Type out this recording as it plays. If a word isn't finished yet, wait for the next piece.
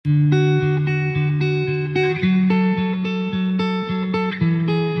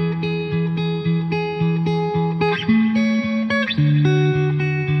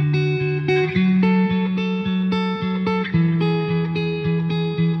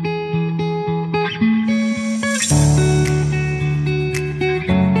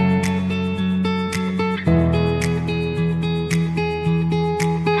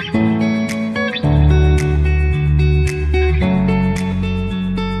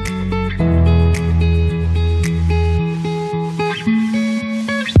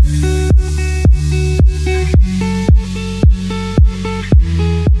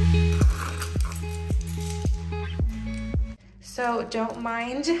don't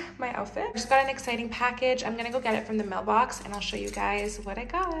mind my outfit. I just got an exciting package. I'm gonna go get it from the mailbox and I'll show you guys what I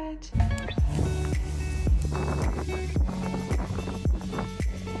got.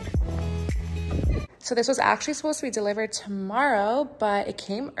 So this was actually supposed to be delivered tomorrow, but it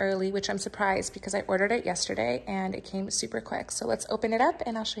came early, which I'm surprised because I ordered it yesterday and it came super quick. So let's open it up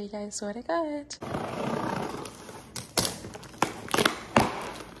and I'll show you guys what I got.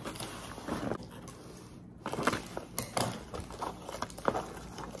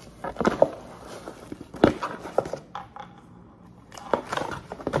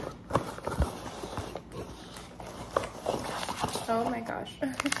 Oh my gosh.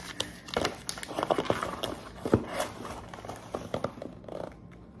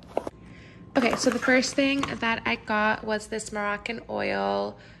 Okay, so the first thing that I got was this Moroccan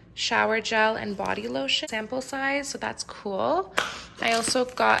oil shower gel and body lotion sample size, so that's cool. I also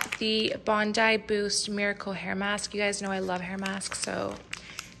got the Bondi Boost Miracle Hair Mask. You guys know I love hair masks, so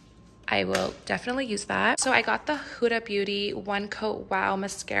I will definitely use that. So I got the Huda Beauty One Coat Wow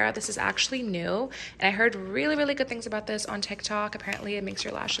Mascara. This is actually new, and I heard really, really good things about this on TikTok. Apparently it makes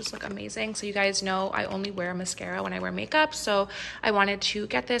your lashes look amazing. So you guys know I only wear mascara when I wear makeup, so I wanted to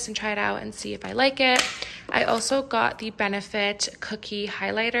get this and try it out and see if I like it. I also got the Benefit Cookie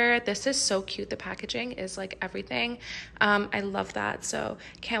Highlighter. This is so cute. The packaging is like everything. I love that, so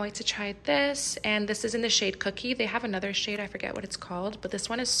can't wait to try this. And this is in the shade Cookie. They have another shade, I forget what it's called, but this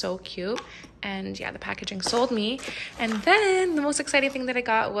one is so cute. And yeah, the packaging sold me. And then the most exciting thing that I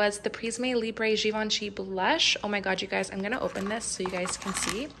got was the Prisme Libre Givenchy blush. Oh my god, you guys, I'm gonna open this so you guys can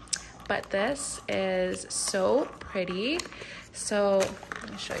see, but this is so pretty. So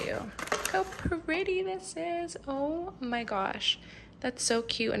let me show you. Look how pretty this is. Oh my gosh, that's so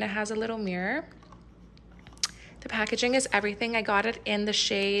cute. And it has a little mirror. The packaging is everything. I got it in the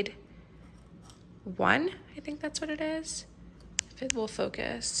shade 1, I think that's what it is, if it will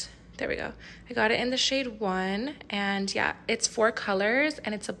focus. There we go. I got it in the shade 1, and yeah, it's 4 colors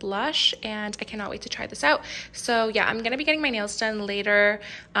and it's a blush, and I cannot wait to try this out. So yeah, I'm gonna be getting my nails done later,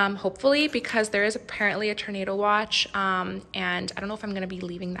 hopefully, because there is apparently a tornado watch, and I don't know if I'm gonna be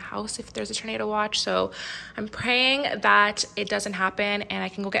leaving the house if there's a tornado watch. So I'm praying that it doesn't happen and I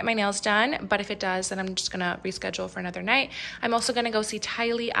can go get my nails done, but if it does, then I'm just gonna reschedule for another night. I'm also gonna go see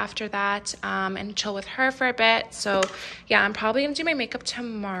Tylee after that, and chill with her for a bit. So yeah, I'm probably gonna do my makeup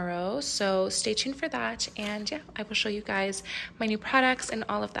tomorrow, so stay tuned for that. And yeah, I will show you guys my new products and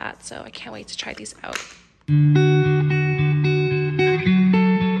all of that, so I can't wait to try these out.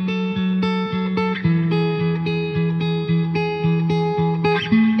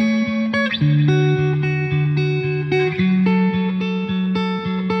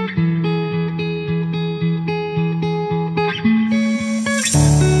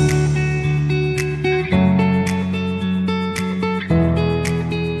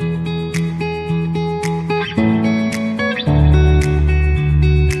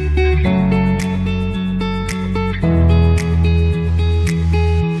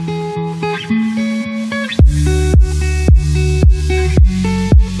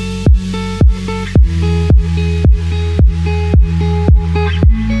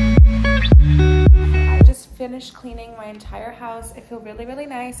 Cleaning my entire house. I feel really, really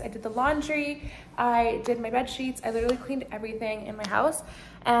nice. I did the laundry, I did my bed sheets, I literally cleaned everything in my house.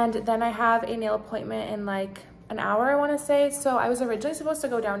 And then I have a nail appointment in like an hour, I want to say. So I was originally supposed to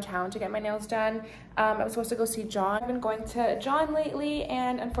go downtown to get my nails done. I was supposed to go see John. I've been going to John lately,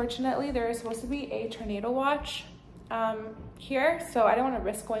 and unfortunately there is supposed to be a tornado watch here, so I don't want to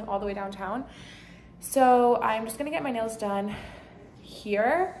risk going all the way downtown. So I'm just gonna get my nails done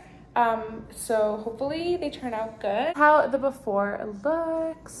here. So hopefully they turn out good. How the before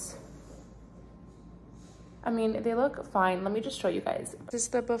looks. I mean, they look fine. Let me just show you guys. This is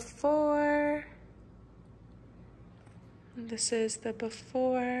the before. This is the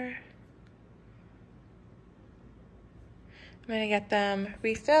before. I'm gonna get them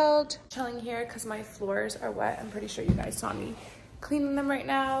refilled. Chilling here because my floors are wet. I'm pretty sure you guys saw me cleaning them right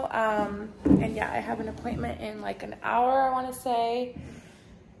now. And yeah, I have an appointment in like an hour, I want to say.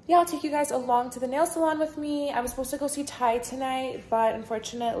 Yeah, I'll take you guys along to the nail salon with me. I was supposed to go see Ty tonight, but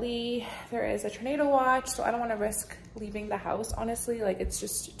unfortunately there is a tornado watch, so I don't want to risk leaving the house, honestly. Like, it's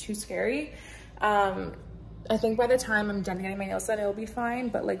just too scary. I think by the time I'm done getting my nails done, it'll be fine,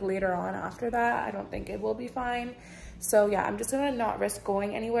 but like later on after that, I don't think it will be fine. So yeah, I'm just gonna not risk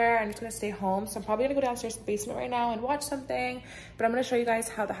going anywhere. I'm just gonna stay home. So I'm probably gonna go downstairs to the basement right now and watch something, but I'm gonna show you guys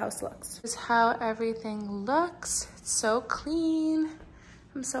how the house looks. This is how everything looks. It's so clean.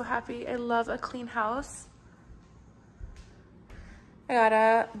 I'm so happy. I love a clean house. I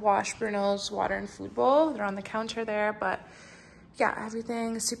gotta wash Bruno's water and food bowl. They're on the counter there, but yeah,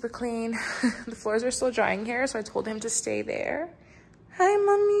 everything is super clean. The floors are still drying here, so I told him to stay there. Hi,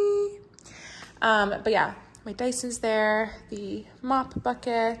 mommy. But yeah, my Dyson's there, the mop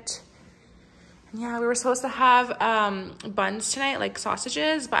bucket. Yeah, we were supposed to have buns tonight, like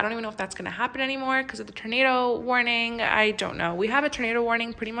sausages, but I don't even know if that's going to happen anymore because of the tornado warning. I don't know. We have a tornado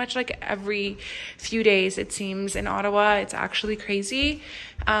warning pretty much like every few days, it seems, in Ottawa. It's actually crazy.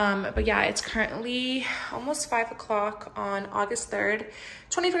 But yeah, it's currently almost 5 o'clock on August 3rd,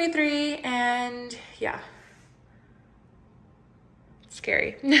 2023. And yeah,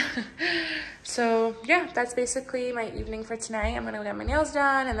 scary. So yeah, that's basically my evening for tonight. I'm gonna go get my nails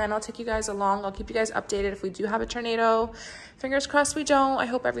done and then I'll take you guys along. I'll keep you guys updated if we do have a tornado. Fingers crossed we don't. I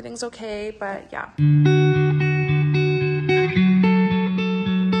hope everything's okay, but yeah.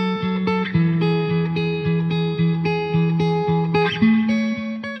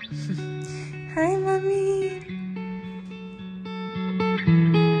 Hi, mommy.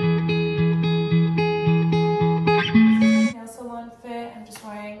 Nail salon fit. I'm just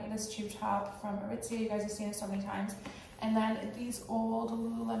wearing this tube top from Aritzia. You guys have seen it so many times. And then these old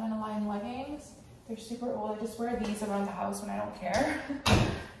Lululemon Align leggings. They're super old. I just wear these around the house when I don't care.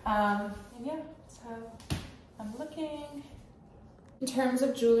 And yeah, that's how I'm looking. In terms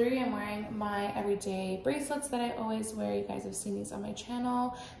of jewelry, I'm wearing my everyday bracelets that I always wear. You guys have seen these on my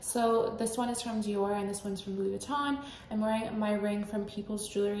channel. So this one is from Dior and this one's from Louis Vuitton. I'm wearing my ring from People's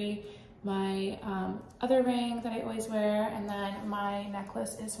Jewelry, my other ring that I always wear, and then my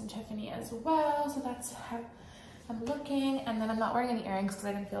necklace is from Tiffany as well. So that's how I'm looking. And then I'm not wearing any earrings because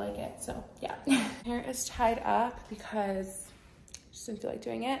I didn't feel like it. So yeah. Hair is tied up because I just didn't feel like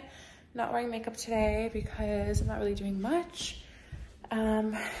doing it. Not wearing makeup today because I'm not really doing much.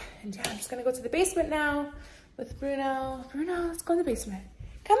 And yeah, I'm just gonna go to the basement now with Bruno. Bruno, let's go in the basement.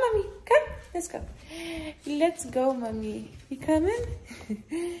 Come, mommy, come. Let's go. Let's go, mommy. You coming?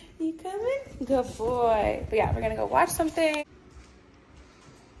 You coming? Good boy. But yeah, we're gonna go watch something.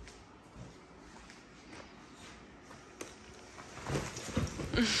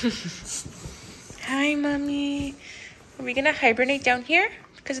 Hi, mommy. Are we gonna hibernate down here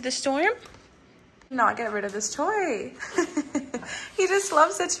because of the storm? Not get rid of this toy. He just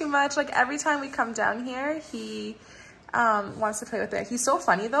loves it too much. Like every time we come down here, he wants to play with it. He's so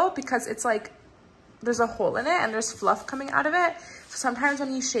funny though, because it's like there's a hole in it and there's fluff coming out of it. So sometimes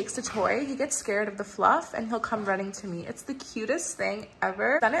when he shakes the toy, he gets scared of the fluff and he'll come running to me. It's the cutest thing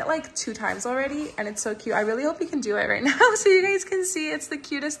ever. I've done it like 2 times already and it's so cute. I really hope he can do it right now so you guys can see. It's the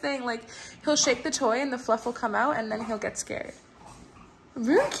cutest thing. Like he'll shake the toy and the fluff will come out and then he'll get scared.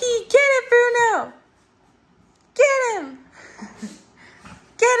 Rookie, get it, Bruno. Get him.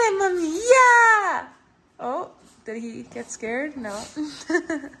 Get him, mommy. Yeah. Oh, did he get scared? No.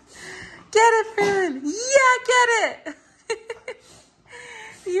 Get it, Bruno. Yeah, get it.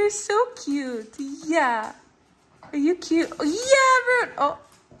 You're so cute. Yeah. Are you cute? Oh, yeah, Bruno. Oh,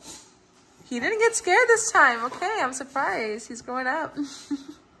 he didn't get scared this time. Okay, I'm surprised. He's growing up.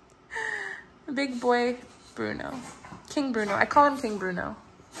 Big boy Bruno. King Bruno. I call him King Bruno.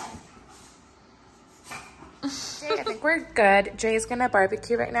 I think we're good. Jay's gonna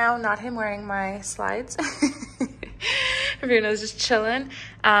barbecue right now, not him wearing my slides. Bruno's just chilling.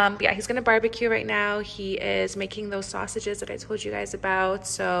 But yeah, he's gonna barbecue right now. He is making those sausages that I told you guys about.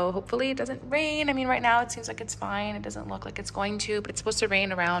 So hopefully it doesn't rain. I mean, right now it seems like it's fine. It doesn't look like it's going to, but it's supposed to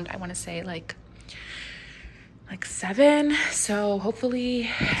rain around, I wanna say like 7. So hopefully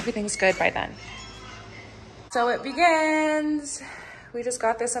everything's good by then. So it begins. We just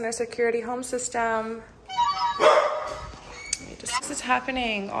got this on our security home system. This is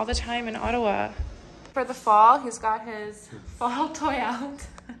happening all the time in Ottawa. For the fall, he's got his fall toy out.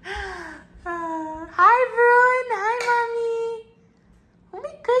 Hi, Bruin. Hi, mommy. Oh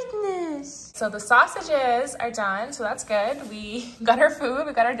my goodness. So the sausages are done, so that's good. We got our food,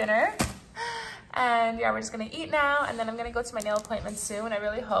 we got our dinner. And yeah, we're just gonna eat now, and then I'm gonna go to my nail appointment soon. I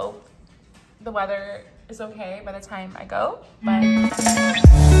really hope the weather is okay by the time I go.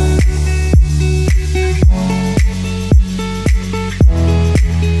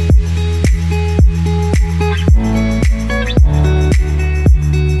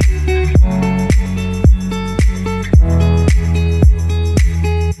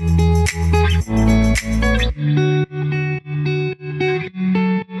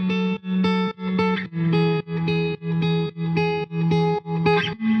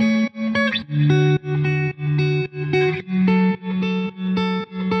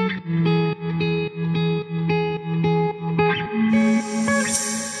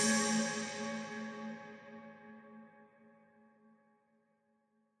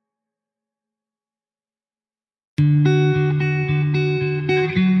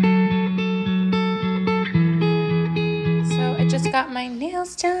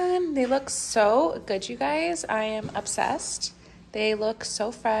 nails done. They look so good, you guys. I am obsessed. They look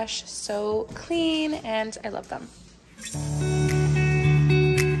so fresh, so clean, and I love them.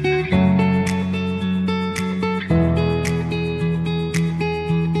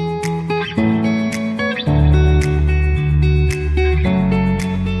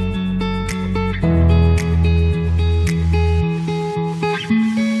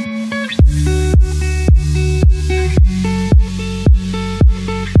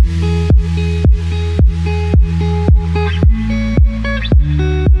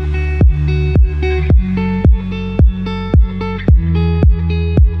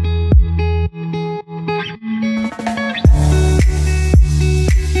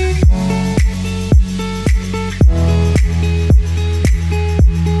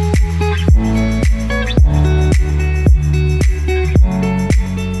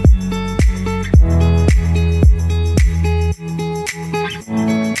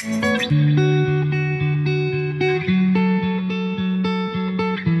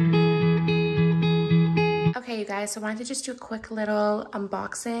 So I wanted to just do a quick little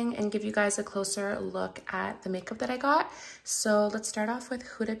unboxing and give you guys a closer look at the makeup that I got. So let's start off with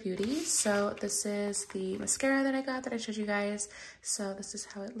Huda Beauty. So this is the mascara that I got that I showed you guys. So this is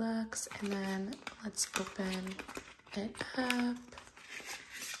how it looks. And then let's open it up.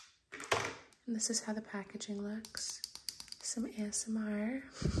 And this is how the packaging looks. Some ASMR.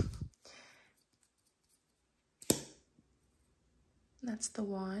 That's the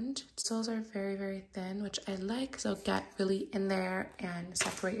wand. Soles are very, very thin, which I like, so get really in there and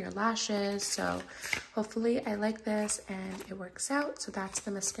separate your lashes. So hopefully I like this and it works out. So that's the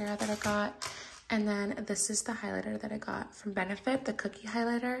mascara that I got. And then this is the highlighter that I got from Benefit, the cookie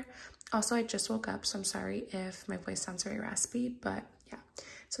highlighter. Also, I just woke up, so I'm sorry if my voice sounds very raspy, but yeah.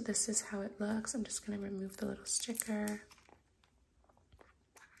 So this is how it looks. I'm just gonna remove the little sticker.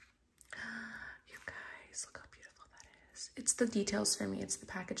 Look how beautiful that is. It's the details for me. It's the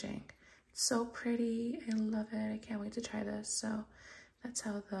packaging. It's so pretty. I love it. I can't wait to try this. So that's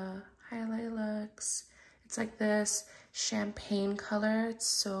how the highlight looks. It's like this champagne color. It's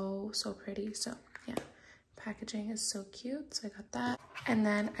so pretty. So yeah, packaging is so cute. So I got that. And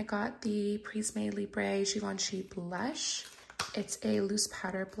then I got the Prisme Libre Givenchy blush. It's a loose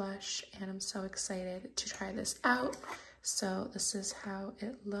powder blush and I'm so excited to try this out. So this is how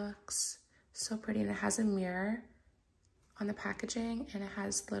it looks. So pretty, and it has a mirror on the packaging and it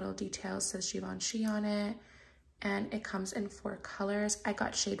has little details, says Givenchy on it, and it comes in 4 colors. I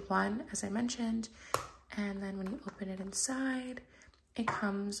got shade 1, as I mentioned, and then when you open it inside, it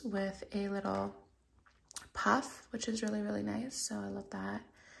comes with a little puff, which is really, really nice, so I love that.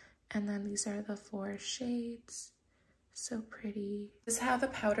 And then these are the 4 shades. So pretty. This is how the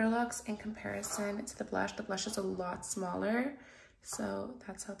powder looks in comparison to the blush. The blush is a lot smaller. So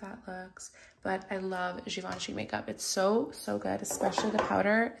that's how that looks. But I love Givenchy makeup. It's so good, especially the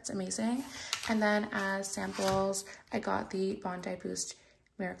powder. It's amazing. And then as samples, I got the Bondi Boost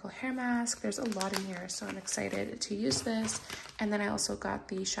Miracle Hair Mask. There's a lot in here, so I'm excited to use this. And then I also got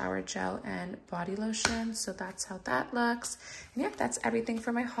the shower gel and body lotion. So that's how that looks. And yeah, that's everything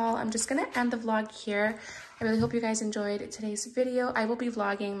for my haul. I'm just gonna end the vlog here. I really hope you guys enjoyed today's video. I will be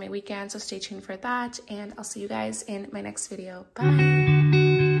vlogging my weekend, so stay tuned for that. And I'll see you guys in my next video. Bye.